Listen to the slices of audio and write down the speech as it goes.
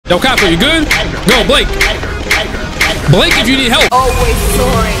Yo, Copper, you good? Go, Blake. Blake if you need help. Always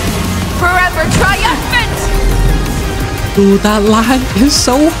soaring. Forever triumphant. Dude, that line is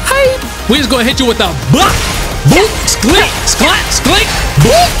so hype. We just gonna hit you with the block. Boop, sklick, sklat, sklick.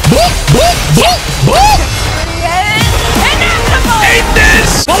 Boop, boop, boop, boop, boop. Inevitable. Ain't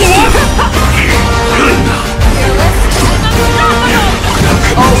this? Follow up.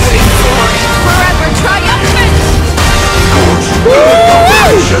 Always soaring. Forever triumphant.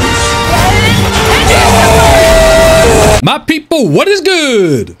 My people, what is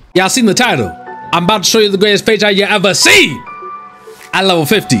good? Y'all seen the title. I'm about to show you the greatest Feixiao you ever see. At level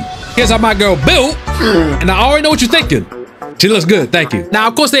 50. Here's how my girl built. And I already know what you're thinking. She looks good, thank you. Now,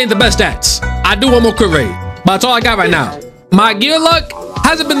 of course, they ain't the best stats. I do one more crit rate, but that's all I got right now. My gear luck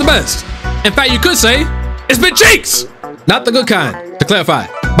hasn't been the best. In fact, you could say it's been cheeks. Not the good kind, to clarify,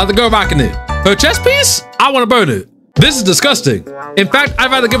 but the girl rocking it. Her chest piece, I want to burn it. This is disgusting. In fact, I'd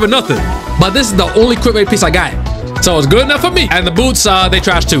rather give her nothing. But this is the only crit rate piece I got. So it's good enough for me. And the boots, they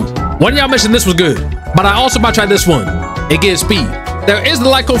trash too. One of y'all mentioned this was good, but I also might try this one. It gives speed. There is the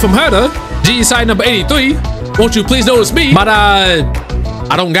light code from Herda, GE side number 83. Won't you please notice me? But I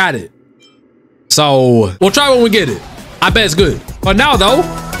don't got it. So we'll try when we get it. I bet it's good. For now though,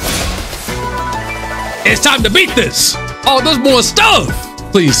 it's time to beat this. Oh, there's more stuff.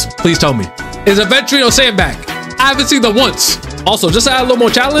 Please tell me. Is Adventuring or Sandbag? I haven't seen them once. Also, just to add a little more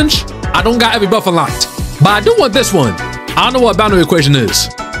challenge, I don't got every buff unlocked. But I do want this one. I don't know what boundary equation is.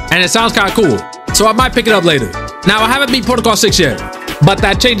 And it sounds kind of cool. So I might pick it up later. Now, I haven't beat Protocol 6 yet. But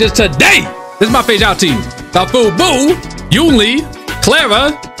that changes today. This is my Feixiao team. The Fubu, Yunli,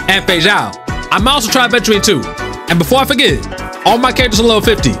 Clara, and Feixiao. I might also try Adventuring too. And before I forget, all my characters are level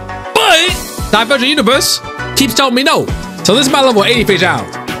 50. But the Adventure Universe keeps telling me no. So this is my level 80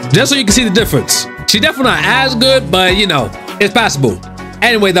 Feixiao. Just so you can see the difference. She's definitely not as good, but you know, it's passable.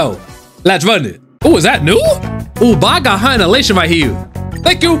 Anyway though, let's run it. Oh, is that new? Oh, but I got high inhalation right here.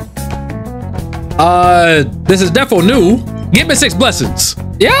 Thank you. This is defo new. Give me 6 blessings.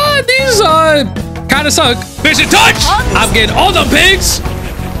 Yeah, these kind of suck. Fishing touch. I'm getting all the pigs.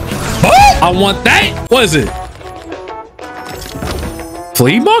 Oh, I want that. What is it?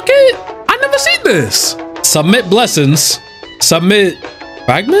 Flea market? I never seen this. Submit blessings. Submit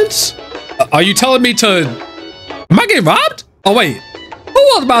fragments? Are you telling me to... Am I getting robbed? Oh, wait. Who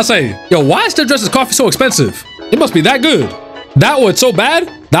was about to say? Yo, why is the Dresser's coffee so expensive? It must be that good. That one's so bad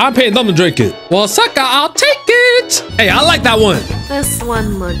that I'm paying them to drink it. Well, sucker, I'll take it. Hey, I like that one. This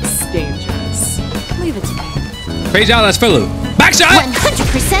one looks dangerous. Leave it to me. Feixiao, that's filler. Back shot.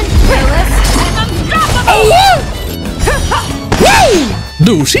 100% fearless and unstoppable. Oh, what? Woo!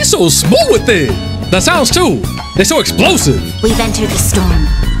 Dude, she's so smooth with it. The sounds too. They're so explosive. We've entered the storm.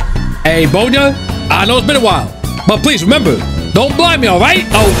 Hey, Bonya, I know it's been a while, but please remember, don't blind me, all right?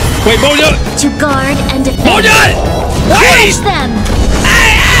 Oh, wait, Bonya. To guard and defend. Bonya! Crush them.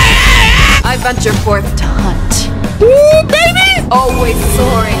 I venture forth to hunt. Ooh, baby! Always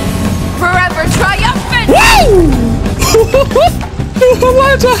soaring. Forever triumphant. Woo!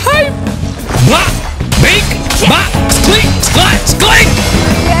 Lots of hype. Blah, bink, blah, skleek, sklat, skleek.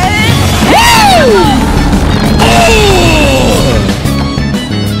 Woo! Oh!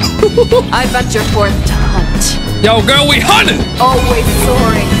 I venture forth to hunt. Yo, girl, we hunting. Always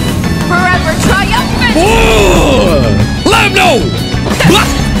soaring. Forever triumphant. Ooh! Let him know. Blah,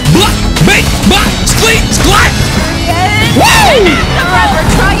 blah, bink, blah, skleek, sklat. Woo! Forever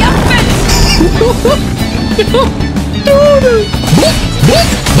triumphant. Dude. Boop, boop,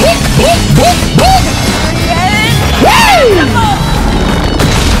 boop, boop, boop, boop. Woo!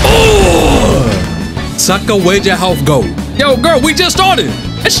 Oh! Sucker, where'd your health go? Yo, girl, we just started.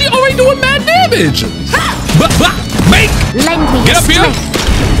 And she already doing mad damage. Blah, blah, make. Lend me Get up here.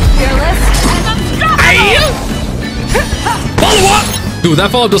 Fearless and unstoppable. Follow up. Dude,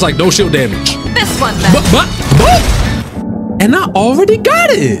 that follow does like no shield damage. This one then. And I already got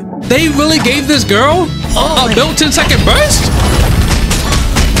it. They really gave this girl a built-in second burst?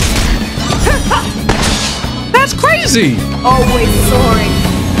 That's crazy. Always soaring.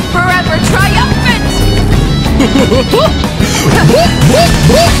 Forever triumphant.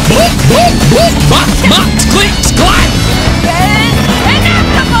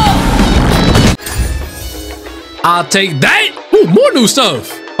 I'll take that. Ooh, more new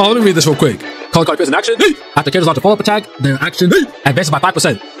stuff. Oh, let me read this real quick. Call card appears in action. After characters launch a follow-up attack, their action advances by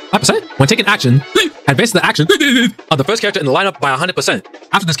 5%. 5%? When taking action, advances the action of the first character in the lineup by 100%.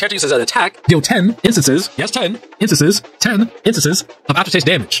 After this character uses an attack, deal 10 instances, yes 10 instances, 10 instances of aftertaste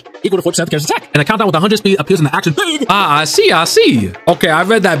damage, equal to 4% of the character's attack. And a countdown with 100 speed appears in the action. I see. Okay, I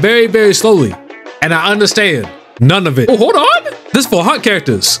read that very, very slowly. And I understand. None of it. Oh, hold on. This is for hunt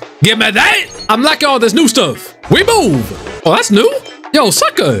characters. Give me that. I'm liking all this new stuff. We move. Oh, that's new. Yo,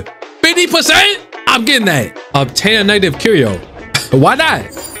 sucker. 50%. I'm getting that. Obtain a negative curio. Why not?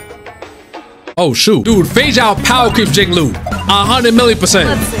 Oh, shoot. Dude, Feixiao power creeps Jinglu. 100,000,000%.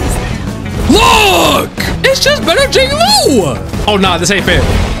 Look! It's just better Jinglu. Oh, nah, this ain't fair.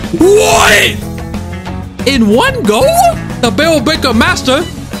 What? In one go? The Barrel Breaker Master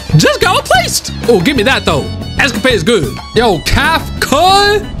just got replaced. Oh, give me that, though. Escapade is good. Yo,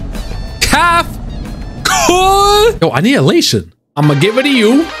 Kafka. Yo, I need elation. I'm gonna get rid of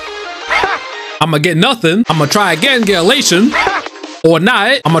you. I'm gonna get nothing. I'm gonna try again, get elation. Or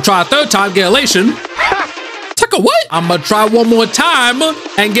not. I'm gonna try a third time, get elation. Tucker, what? I'm gonna try one more time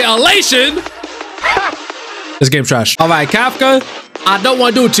and get elation. This game's trash. All right, Kafka, I don't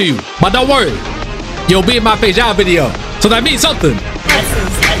want to do it to you, but don't worry. You'll be in my Feixiao video, so that means something.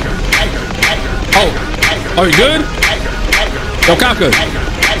 Oh, you good? Yo, Kafka.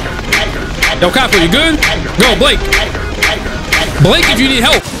 Yo, Kafka, you good? Go, Blake. Blake if you need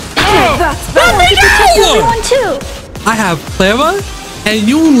help. I have Clara and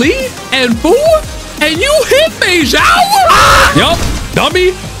you Lee and Fu and you hit Feixiao. Yup, dummy.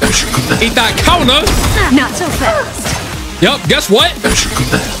 Eat that counter. Not so fast. Yup, guess what?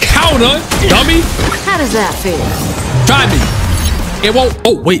 Counter, dummy. How does that feel? Try me. It won't.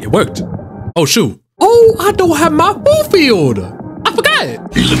 Oh, wait, it worked. Oh, shoot. Oh, I don't have my full field. I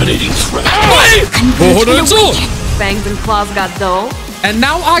forgot. Eliminating threat. Wait. Oh, hold on, sword. Fangs and claws got dull. And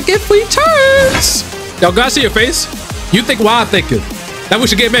now I get free turns. Yo, guys, see your face? You think what I'm thinking? That we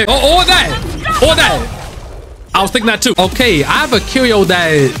should get mad. Oh, or that. Or that. I was thinking that too. Okay, I have a curio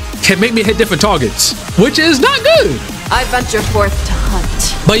that can make me hit different targets, which is not good. I venture forth to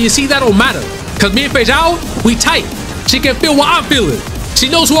hunt. But you see, that don't matter. Because me and Feixiao, we tight. She can feel what I'm feeling. She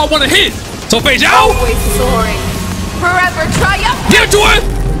knows who I want to hit. So Feixiao, Always soaring. Forever triumphant. give it to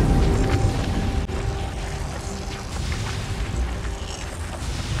her.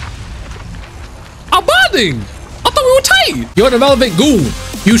 I'm bonding. I thought we were tight. You're an irrelevant goon.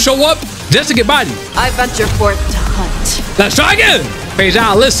 You show up just to get body. I venture forth to hunt. Let's try again.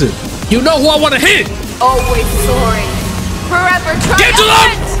 Feixiao, listen. You know who I want to hit. Always soaring. Forever triumphant. Get to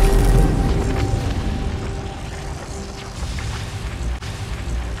them.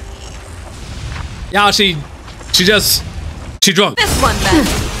 Yeah, she drunk. This one then.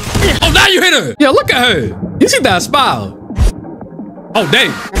 Oh, now you hit her. Yeah, look at her. You see that smile? Oh,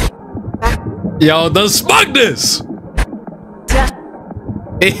 dang. Yo, the smugness.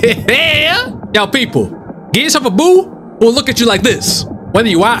 Yo, people, get yourself a boo who'll look at you like this. Whether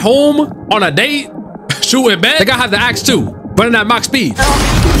you at home, on a date, shoot in bed, they gotta have the axe too. Running at max speed.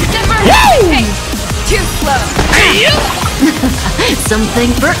 Hey, too slow. Hey, Something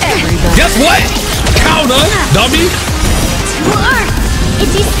for everybody. guess what? Counter, dummy. It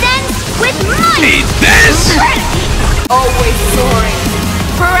descends with might. Eat this. Always soaring.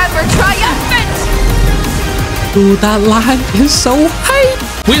 Forever triumphant. Dude, that line is so hype.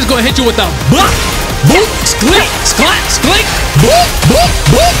 We just gonna hit you with a boop, boop, sklick, sklat, sklick, boop, boop,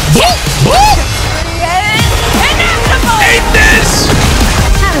 boop, boop, boop. Inevitable. Eat this.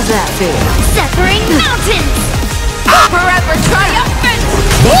 How does that feel? Severing mountains. Forever triumphant.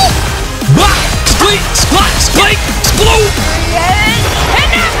 Boop, boop, sklick, sklat, sklick, skloop.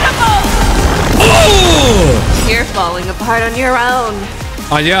 Inevitable. Oh, You're falling apart on your own.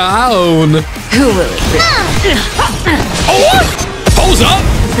 on your own. Who will it be? Oh, what? Pose up.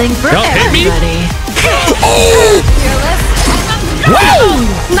 Something for Y'all hit me? everybody. Oh, Fearless. woo.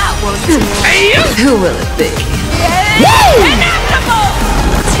 That won't do. Hey, Who will it be? woo. Inevitable.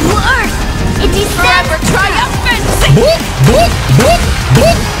 To earth. It descends. Forever triumphant. Boop, boop, boop,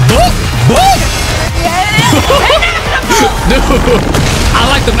 boop, boop, boop. Dude, I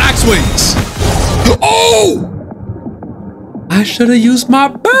like the max wings. Oh! I should have used my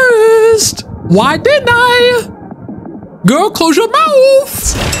burst. Why didn't I? Girl, close your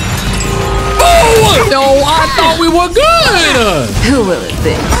mouth. Oh! No, I thought we were good. Who will it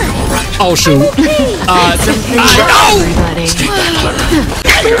be? Oh, shoot. Something I for know. everybody.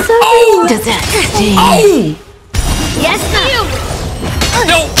 Oh! Does that sting? Oh! Yes, you.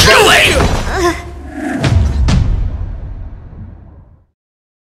 No, Billy!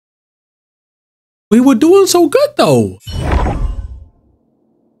 We were doing so good, though.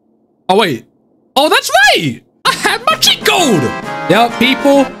 Oh, wait. Oh, that's right. I had my cheat code. Yep,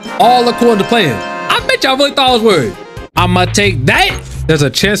 people, all according to plan. I bet y'all really thought I was worried. I'ma take that. There's a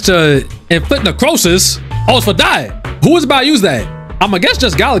chance to inflict necrosis. Oh, it's for die. Who is about to use that? I'ma guess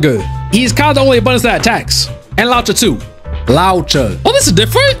just Gallagher. He's kind of the only abundance that attacks. And Laucha too. Laucha. Oh, this is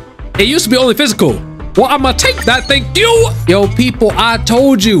different. It used to be only physical. Well, I'ma take that, thank you. Yo, people, I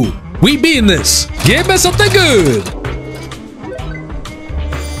told you. We beating this. Give me something good.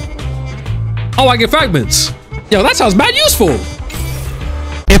 Oh, I get fragments. Yo, that sounds mad useful.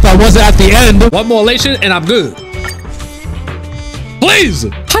 If I wasn't at the end. One more elation and I'm good. Please.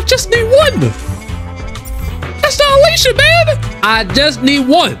 I just need one. That's not elation, man. I just need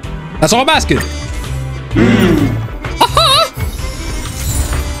one. That's all I'm asking.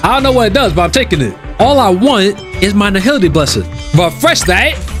 I don't know what it does, but I'm taking it. All I want is my nihility blessing. Refresh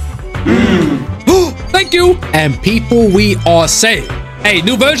that. Thank you. And people, we are safe. Hey,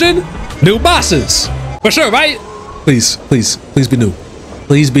 new version, new bosses. For sure, right? Please, please, please be new.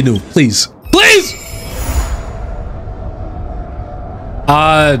 Please be new. Please. Please!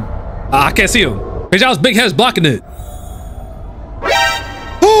 I can't see him. Feixiao's big head's blocking it.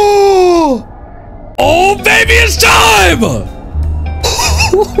 Oh, baby, it's time!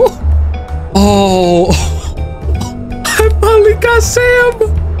 Oh, I finally got Sam.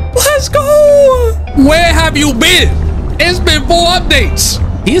 Let's go. Where have you been? It's been 4 updates.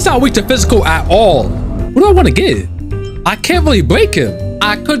 He's not weak to physical at all. What do I want to get? I can't really break him.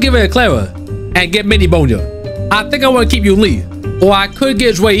 I could give it a Clara and get Mini Bonya. I think I want to keep you Lee. Or I could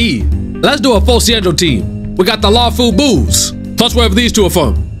get Zhui Yi. Let's do a full Cienzo team. We got the Law Fu Boos. Plus wherever these two are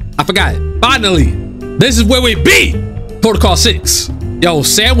from. I forgot. Finally, this is where we be. Protocol 6. Yo,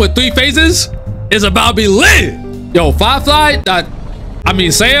 Sam with 3 phases is about to be lit. Yo, Firefly,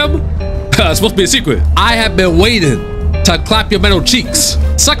 Sam, it's supposed to be a secret. I have been waiting to clap your metal cheeks.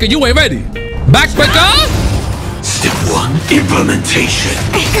 Sucker, you ain't ready. Backbreaker. Step 1, implementation.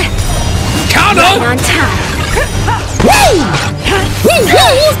 Counter. Right on time. Woo! Woo!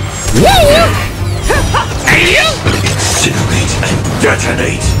 Woo! Woo! Hey! Incinerate and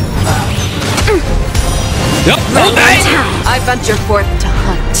detonate. Yep, hold that. I venture forth to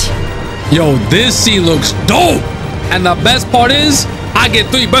hunt. Yo, this scene looks dope. And the best part is, I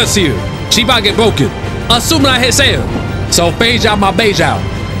get 3 bursts here. She about to get broken. Assuming I hit Sam. So Feixiao my Feixiao.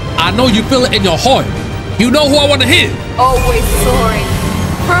 I know you feel it in your heart. You know who I want to hit. Always soaring.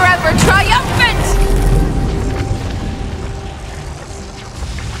 Forever triumphant.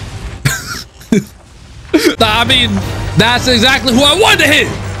 I mean, that's exactly who I wanted to hit.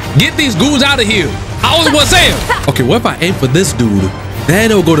 Get these goons out of here. I only want Sam. Okay, what if I aim for this dude?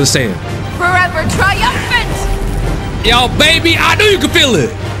 Then it'll go to Sam. Forever triumphant. Yo, baby, I knew you could feel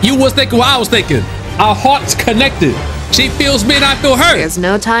it. You was thinking what I was thinking. Our hearts connected. She feels me and I feel her. There's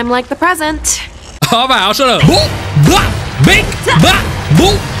no time like the present. All right, I'll shut up. Boop, blah, bink, blah,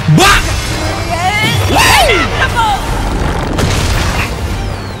 boop, blah.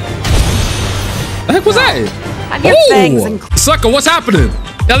 The heck was that? Have your fangs and Sucker, what's happening?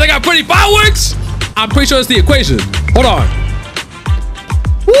 Now they got pretty fireworks? I'm pretty sure it's the equation. Hold on.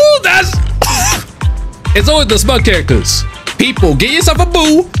 Woo, that's... It's always the smug characters. People, get yourself a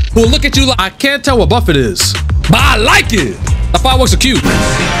boo who'll look at you like, I can't tell what buff it is, but I like it. The fireworks are cute.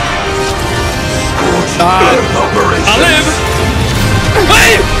 I live.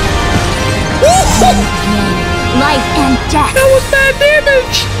 Hey! Life and death. That was bad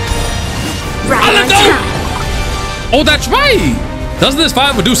damage. Right I on let go. time. Oh, that's right. Doesn't this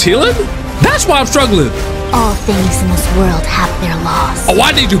fire reduce healing? That's why I'm struggling. All things in this world have their laws. Oh,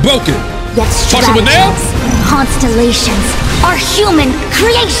 I need you broken. Yet Touch it with nail? stratagems, constellations are human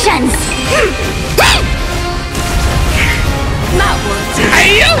creations. not words.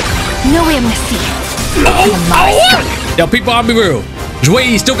 Hey, yo. No amnesty. Yo, people, I'll be real. Zhui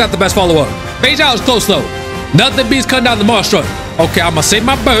Yi still got the best follow-up. Feixiao is close, though. Nothing beats cutting down the Mars truck. Okay, I'm gonna save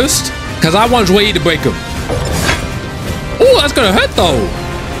my burst, because I want Zhui Yi to break him. Ooh, that's gonna hurt, though.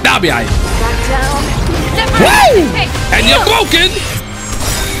 That'll be alright. Back down. Woo! And you're broken.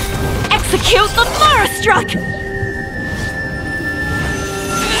 Execute the Mars struck.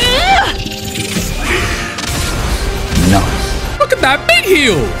 Nice. Look at that big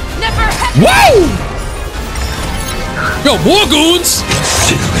heal. Never have. Woo! Yo, more goons.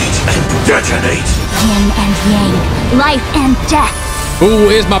 Incinerate and detonate. Yin and yang, life and death. Ooh,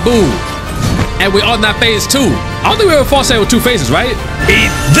 here's my boo. And we're on that phase 2. I don't think we ever fought Sam with 2 phases, right?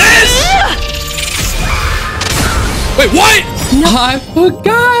 Eat this! Wait, what? No. I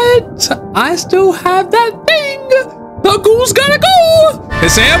forgot. I still have that thing. The goon's gotta go. Hey,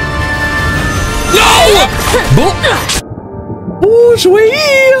 Sam? No! Ooh, Zhui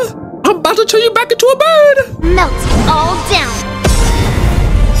Yi. I'm about to turn you back into a bird. Melt all down.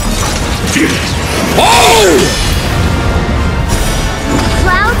 Oh!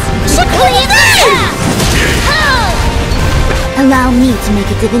 Clouds, clear the path. Allow me to make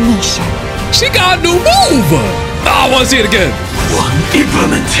a divination. She got a new move. Oh, I want to see it again. 1,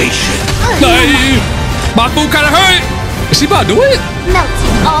 implementation. Hey. My food kind of hurt. Is she about to do it?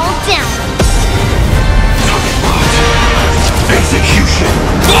 Melting all down. Execution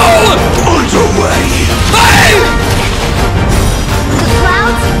Oh! underway. Hey! The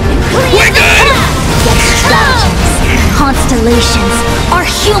clouds clear We're the good! path. Extravagance, constellations are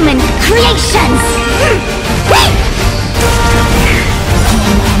human creations.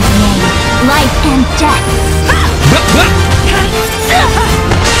 Yin and yang, life and death. Blah, blah.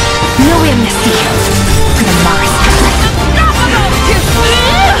 No amnesty for the Mars.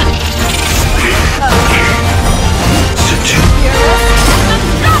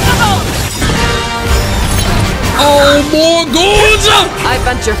 Oh, more goons! I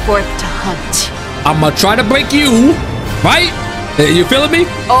venture forth to hunt. I'ma try to break you, right? You feeling me?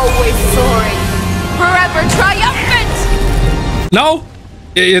 Always soaring. Forever triumphant. No?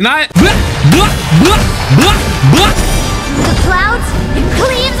 You're not? Blah, blah, blah, blah, blah. The clouds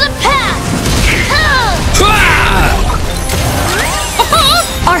cleave the path. Ah!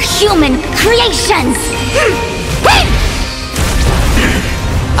 Are human creations.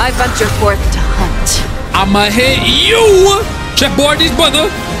 I venture forth to hunt. I'ma hit you, Chef Boyardee's brother,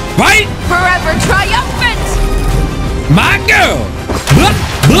 right? Forever triumphant. My girl. Blah,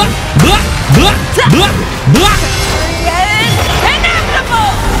 blah, blah, blah, blah, blah.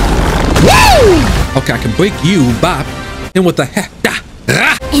 Inevitable. Woo! Okay, I can break you, Bob. And with the heck,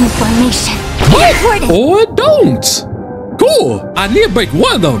 Information important. or don't. Cool. I need to break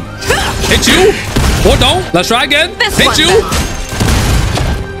one of them. Hit you, or don't. Let's try again. This Hit one, you. then.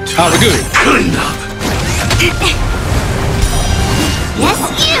 All right, good. Clean up. Yes,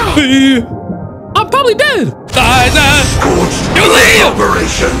 you. I'm probably dead. Scorched You leave.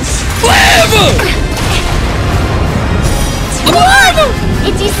 operations. Live! I'm alive!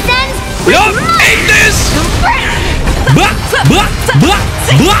 It descends. Yup, ain't this? Blah, blah, blah,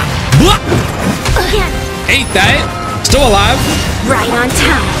 blah, blah. Ain't that? Still alive. Right on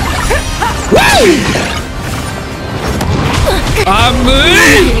time. Woo! I'm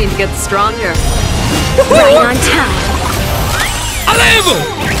You need to get stronger. Right on time. I live!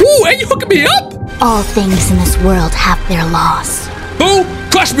 Ooh, and you hooking me up? All things in this world have their laws. Boo!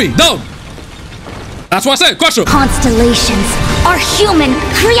 Crush me! No! That's what I said, crush her! Constellations are human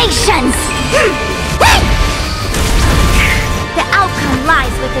creations. The outcome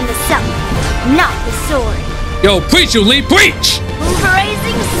lies within the self, not the sword. Yo, preach, you Lee, preach!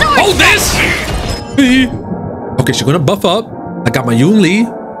 Raising sword. Hold this! Okay, she's gonna buff up. I got my Yoon Lee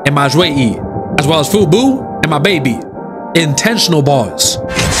and my Zhui Yi, as well as Fubu and my baby. Intentional bars.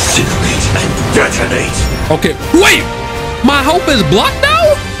 Incinerate and detonate. Okay, wait! My hope is blocked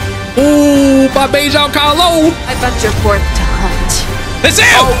now? Ooh, my Feixiao kinda low. I venture forth to hunt. It's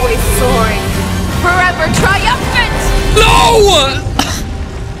him! Always soaring. Forever triumphant. No!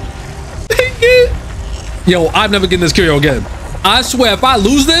 Dang it. Yo, I'm never getting this curio again. I swear, if I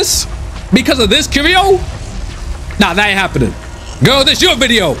lose this because of this curio, nah, that ain't happening. Girl, this your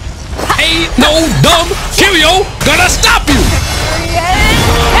video. Ain't no dumb curio gonna stop you.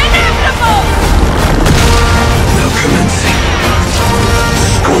 Inevitable. Now commencing.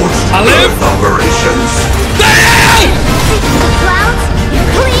 Scorched I live. earth operations. Damn! The clouds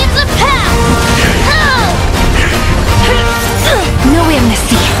cleave the path. No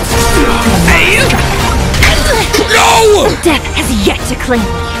amnesty. Hey! No! Death has yet to claim me.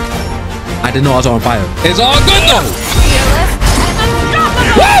 I didn't know I was on fire. It's all good though. Fearless and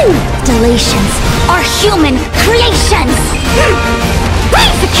unstoppable. Woo! Constellations are human creations.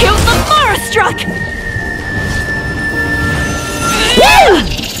 Execute the Mars struck.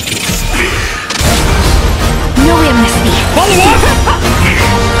 No amnesty. Follow up!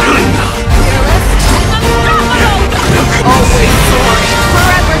 Fearless and unstoppable. Always soaring.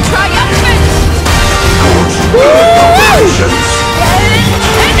 Forever triumphant. Operations.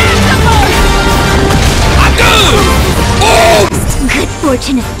 Inevitable. I'm good! Oh! Good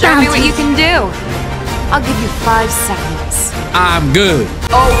fortune is Show me bound what to you can do. I'll give you 5 seconds. I'm good.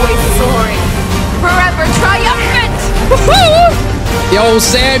 Always soaring. Forever triumphant. Yo,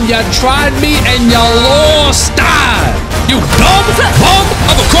 Sam, you tried me and you lost. You dumb bum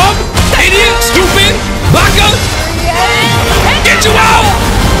of a crumb, idiot, stupid, baka. Get you out!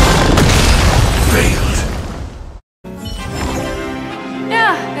 Failed.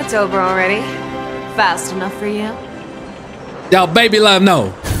 Yeah, it's over already. Fast enough for you. Yo, baby, let him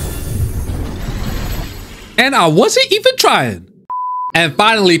know. And I wasn't even trying. And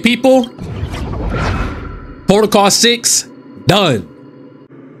finally, people, Protocol 6 done.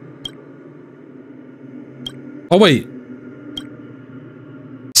 Oh, wait.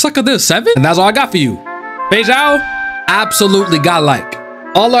 Sucker, there's 7? And that's all I got for you. Feixiao, absolutely godlike.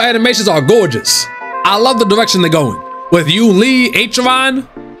 All our animations are gorgeous. I love the direction they're going. With you, Lee, Atron,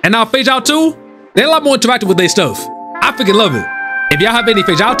 and now Feixiao too, they're a lot more interactive with their stuff. I freaking love it. If y'all have any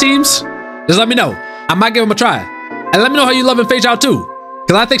Feixiao teams, just let me know. I might give them a try. And let me know how you loving Feixiao too,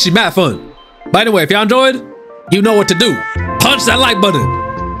 because I think she's mad fun. But anyway, if y'all enjoyed, you know what to do. Punch that like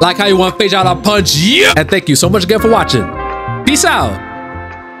button. Like how you want Feixiao to punch you. And thank you so much again for watching. Peace out.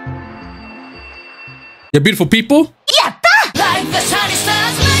 You beautiful people.